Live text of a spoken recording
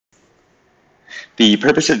The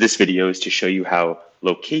purpose of this video is to show you how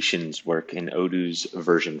locations work in Odoo's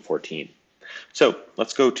version 14. So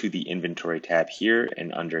let's go to the inventory tab here,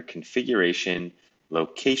 and under configuration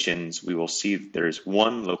locations, we will see that there's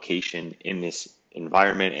one location in this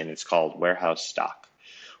environment, and it's called warehouse stock.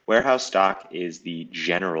 Warehouse stock is the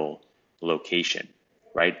general location,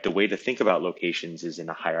 right? The way to think about locations is in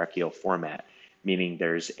a hierarchical format, meaning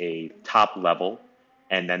there's a top level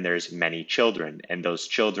and then there's many children, and those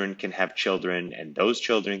children can have children, and those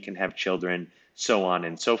children can have children, so on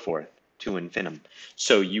and so forth to infinitum.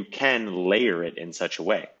 So you can layer it in such a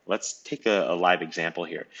way. Let's take a live example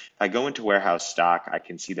here. If I go into warehouse stock, I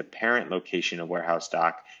can see the parent location of warehouse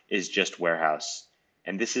stock is just warehouse,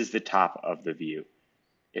 and this is the top of the view.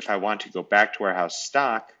 If I want to go back to warehouse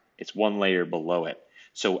stock, it's one layer below it.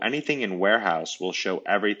 So anything in warehouse will show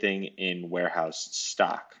everything in warehouse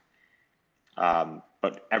stock.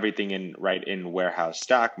 But everything in warehouse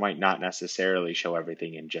stock might not necessarily show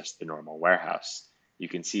everything in just the normal warehouse. You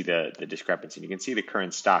can see the discrepancy. You can see the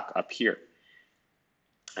current stock up here.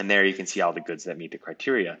 And there you can see all the goods that meet the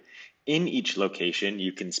criteria. In each location,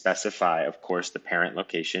 you can specify, of course, the parent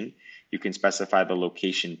location. You can specify the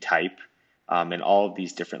location type. And all of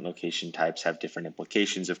these different location types have different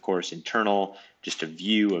implications, of course, internal, just a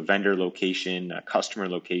view, a vendor location, a customer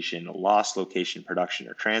location, a loss location, production,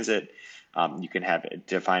 or transit. You can have it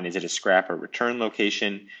defined, is it a scrap or return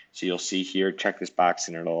location? So you'll see here, check this box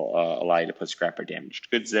and it'll allow you to put scrap or damaged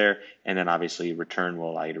goods there. And then obviously return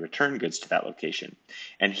will allow you to return goods to that location.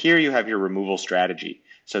 And here you have your removal strategy.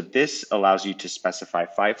 So this allows you to specify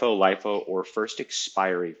FIFO, LIFO, or first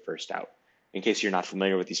expiry, first out. In case you're not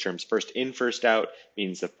familiar with these terms, first in, first out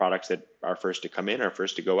means the products that are first to come in are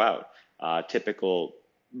first to go out. Typical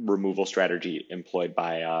removal strategy employed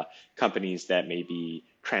by companies that may be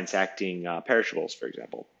transacting perishables, for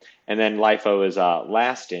example. And then LIFO is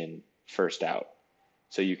last in, first out.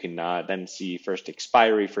 So you can then see first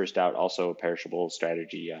expiry, first out, also a perishable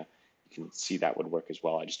strategy. You can see that would work as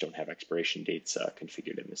well. I just don't have expiration dates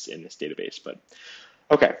configured in this database. But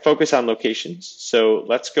okay, focus on locations. So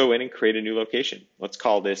let's go in and create a new location. Let's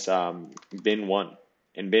call this bin 1.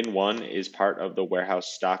 And bin 1 is part of the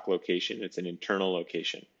warehouse stock location. It's an internal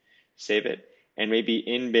location. Save it. And maybe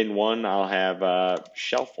in bin 1, I'll have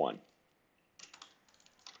shelf 1.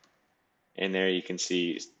 And there you can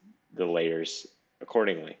see the layers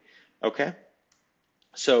accordingly. Okay,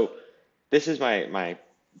 so this is my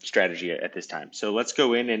strategy at this time. So let's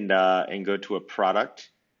go in and go to a product.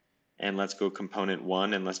 And let's go component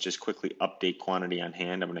 1, and let's just quickly update quantity on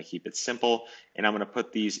hand. I'm going to keep it simple, and I'm going to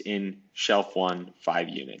put these in shelf 1, 5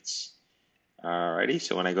 units. Alrighty,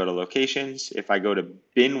 so when I go to locations, if I go to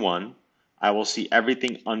bin 1, I will see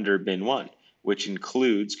everything under bin 1, which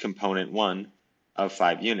includes component 1 of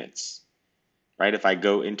 5 units. Right? If I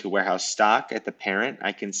go into warehouse stock at the parent,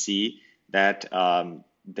 I can see that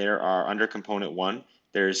there are under component 1,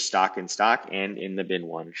 there's stock in stock, and in the bin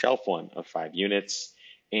 1, shelf 1 of 5 units.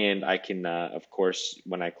 And I can, of course,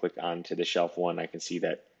 when I click onto the shelf 1, I can see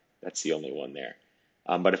that that's the only one there.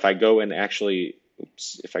 But if I go and actually,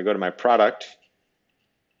 if I go to my product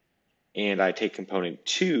and I take component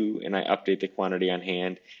 2 and I update the quantity on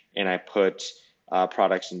hand and I put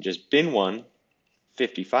products in just bin 1,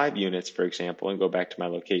 55 units, for example, and go back to my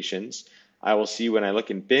locations, I will see when I look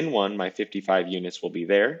in bin 1, my 55 units will be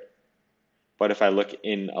there. But if I look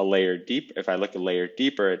in a layer deep, if I look a layer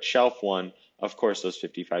deeper at shelf 1, of course, those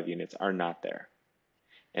 55 units are not there.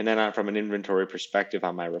 And then from an inventory perspective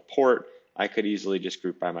on my report, I could easily just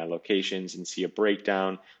group by my locations and see a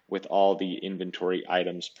breakdown with all the inventory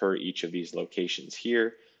items per each of these locations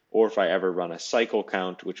here. Or if I ever run a cycle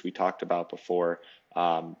count, which we talked about before,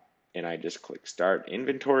 and I just click start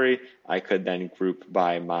inventory, I could then group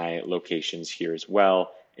by my locations here as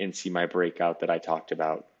well and see my breakout that I talked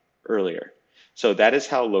about earlier. So that is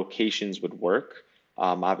how locations would work.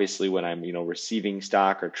 Obviously, when I'm receiving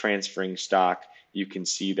stock or transferring stock, you can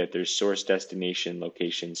see that there's source, destination,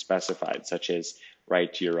 location specified, such as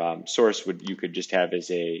your source you could just have as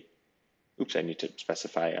a, I need to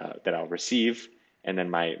specify that I'll receive, and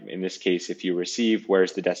then in this case, if you receive,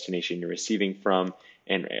 where's the destination you're receiving from,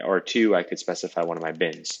 or 2, I could specify one of my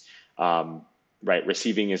bins.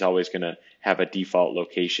 Receiving is always going to have a default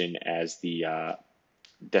location as the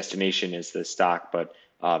destination is the stock, but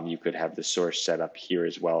you could have the source set up here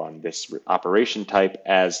as well on this operation type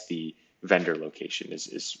as the vendor location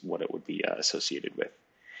is what it would be associated with.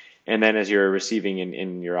 And then as you're receiving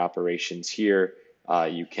in your operations here,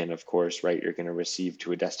 you can, of course, you're going to receive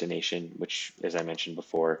to a destination, which, as I mentioned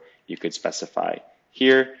before, you could specify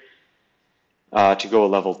here. To go a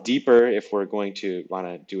level deeper, if we're going to want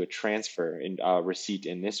to do a transfer and receipt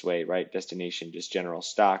in this way, right? Destination, just general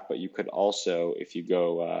stock, but you could also, if you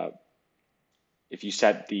go, if you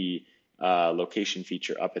set the location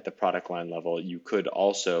feature up at the product line level, you could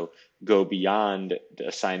also go beyond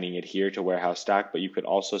assigning it here to warehouse stock, but you could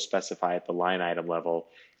also specify at the line item level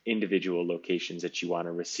individual locations that you want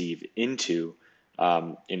to receive into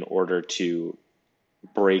in order to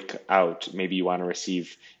break out. Maybe you want to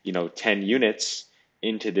receive, 10 units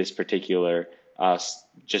into this particular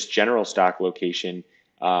just general stock location,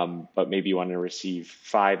 but maybe you want to receive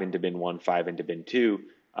 5 into bin 1, 5 into bin 2.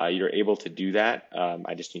 You're able to do that.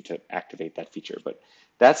 I just need to activate that feature. But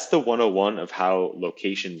that's the 101 of how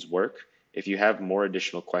locations work. If you have more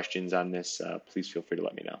additional questions on this, please feel free to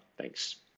let me know. Thanks.